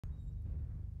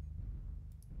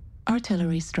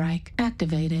Artillery strike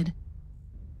activated.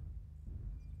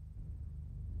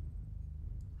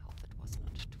 I hope that was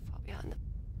not too far behind them.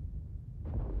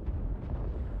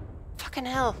 Fucking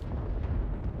hell.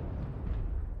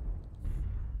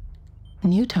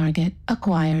 New target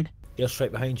acquired. Just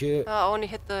straight behind you. I only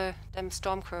hit the damn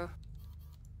storm crow.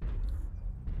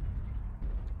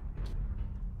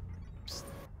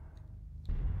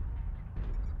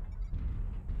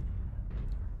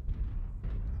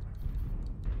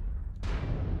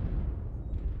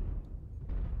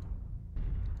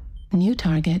 New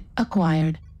target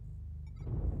acquired.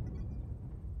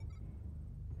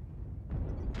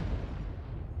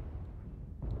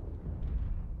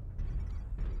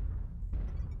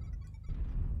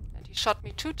 And he shot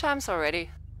me 2 times already.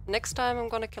 Next time I'm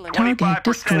gonna kill him. Target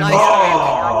destroyed. Nice.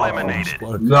 Oh,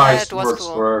 eliminated. Nice That was work,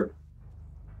 cool. Swerve.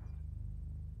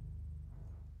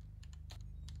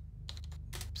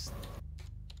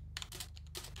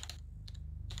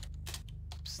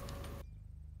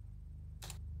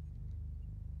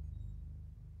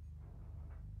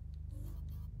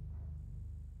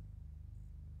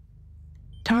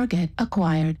 Target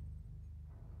acquired.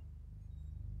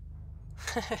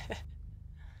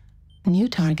 New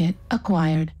target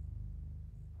acquired.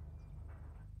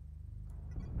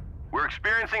 We're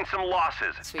experiencing some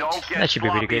losses. Sweet. Don't get That should be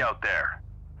pretty sloppy good. out there.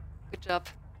 Good job.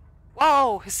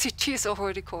 Whoa, his CT is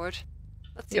already cored.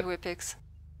 Let's see Yep. who he picks.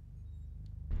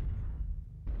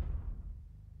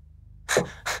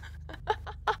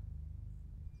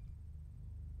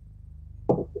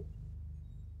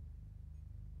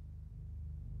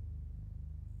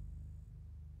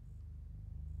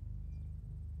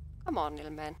 Come on,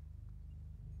 little man.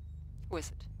 Who is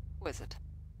it? Who is it?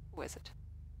 Who is it?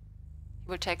 He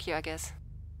will take you, I guess.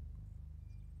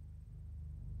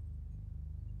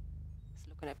 He's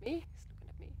looking at me. He's looking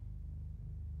at me.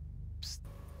 Psst.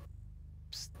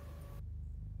 Psst.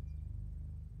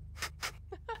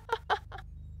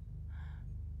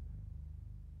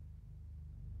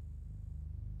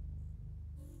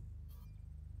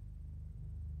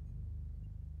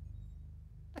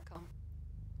 Come.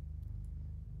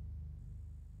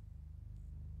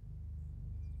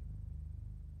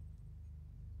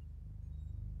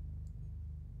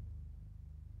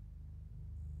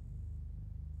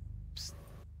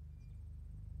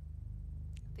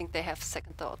 I think they have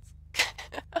second thoughts.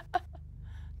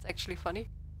 It's actually funny.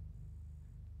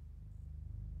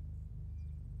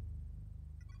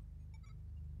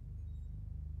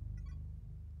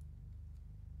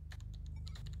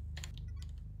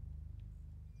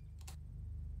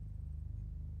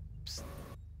 Psst.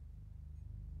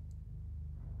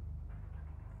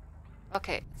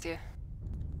 Okay, it's you.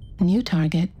 New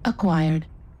target acquired.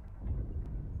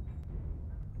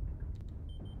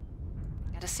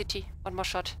 Got a city. One more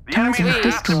shot. The enemy's Target half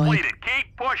destroyed. completed.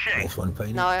 Keep pushing. Nice one,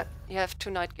 Payne. Now you have 2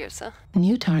 night gears, huh?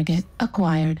 New target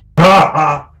acquired.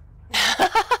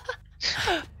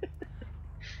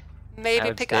 Maybe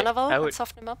would pick say- Annaval I and would-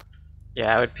 soften him up.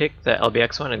 Yeah, I would pick the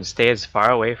LBX one and stay as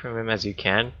far away from him as you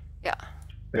can. Yeah.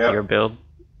 With Yeah. your build.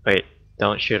 Wait,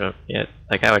 don't shoot him yet.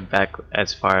 Like, I would back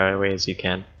as far away as you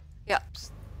can. Yeah.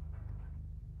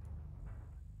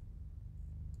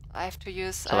 I have to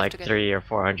use. So I have like to get 300 or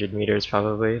 400 meters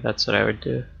probably. That's what I would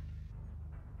do.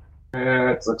 Yeah,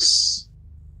 it looks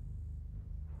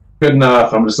good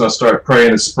enough. I'm just gonna start praying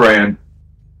and spraying.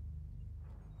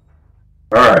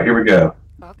 Alright, here we go.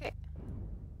 Okay.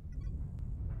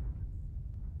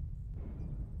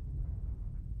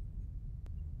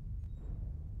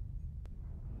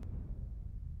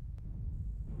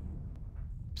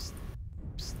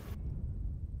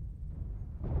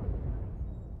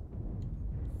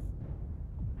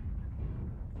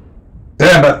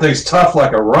 Damn, that thing's tough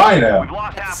like a rhino. We've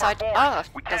lost At the half our side- force. ah,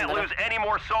 We doesn't can't matter. lose any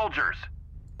more soldiers.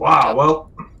 Wow,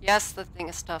 well, Yes, the thing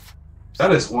is tough.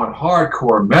 that is one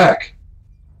hardcore mech.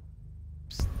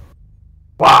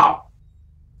 Wow.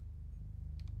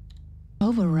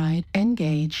 Override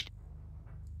engaged.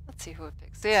 Let's see who he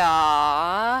picks.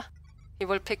 Yeah. He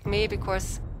will pick me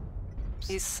because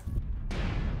he's.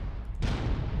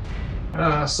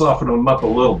 Soften them up a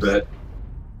little bit.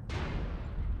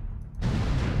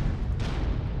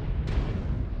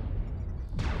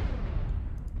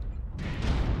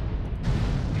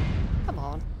 Come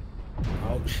on.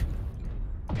 Ouch.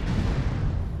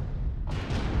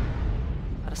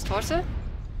 Got his torso.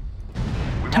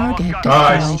 We've Target almost got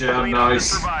Nice, destroyed. Jim, between us and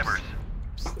nice. survivors.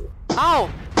 Ow!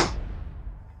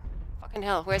 Fucking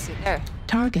hell, where's he? There.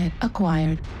 Target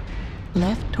acquired.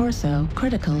 Left torso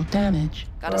critical damage.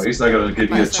 Got Oh, his. he's not gonna give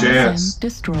you a Myself. chance. SM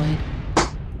destroyed.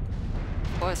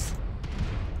 Of course.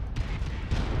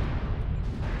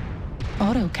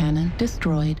 Autocannon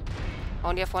destroyed.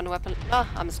 Only have one weapon. Ah,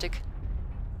 I'm a stick.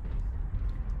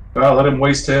 Oh, let him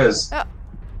waste his. Yeah.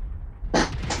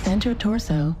 Center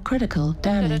torso critical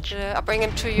damage. I'll bring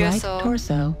him to you, Right so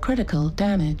torso critical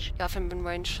damage. you have him in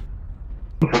range.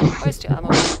 Where's the ammo?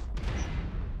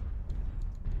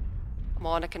 Come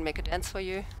on, I can make a dance for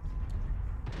you.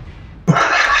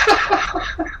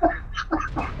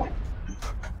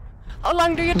 How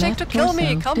long do you take to Left kill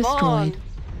me? torso Come destroyed. on!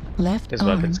 Left His arm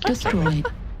weapons. destroyed.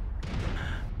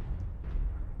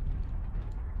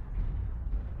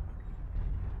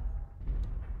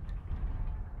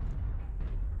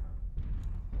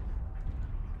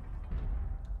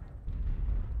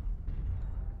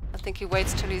 I think he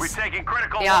waits till We're he's taking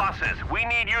critical Yeah. losses. We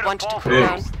need you to wanted to pull cool through.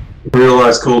 down.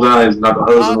 Realize cooldown, he's not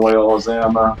hosing away all his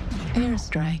ammo.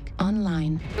 Airstrike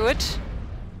online. Do it.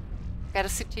 Got a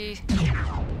city.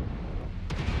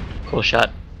 Cool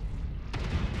shot.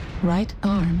 Right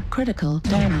arm critical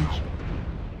damage.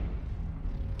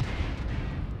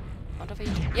 Out of it.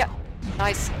 Yeah.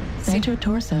 Nice. Center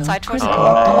torso Side torso. critical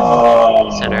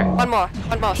Oh. Center. One more.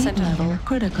 One more. damage. Heat Center. level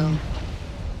critical.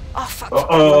 Oh fuck.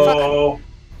 Uh-oh.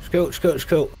 Scoot.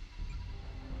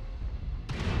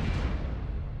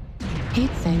 Heat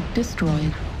sink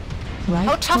destroyed. Right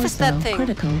How tough is that torso thing?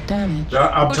 critical damage. Yeah,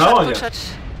 I'm Push telling it, you. push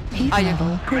it. Heat Are you-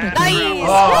 level critical. Nice!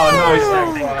 Oh,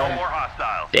 nice. No more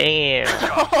hostiles. Damn. Good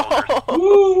job, soldiers.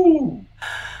 Woo!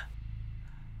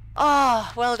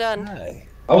 Ah, well done. Hey.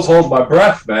 I was holding my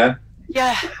breath, man.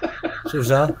 Yeah.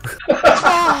 Suzanne.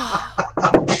 Ah,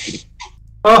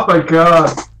 Oh my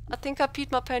god. I think I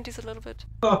peed my panties a little bit.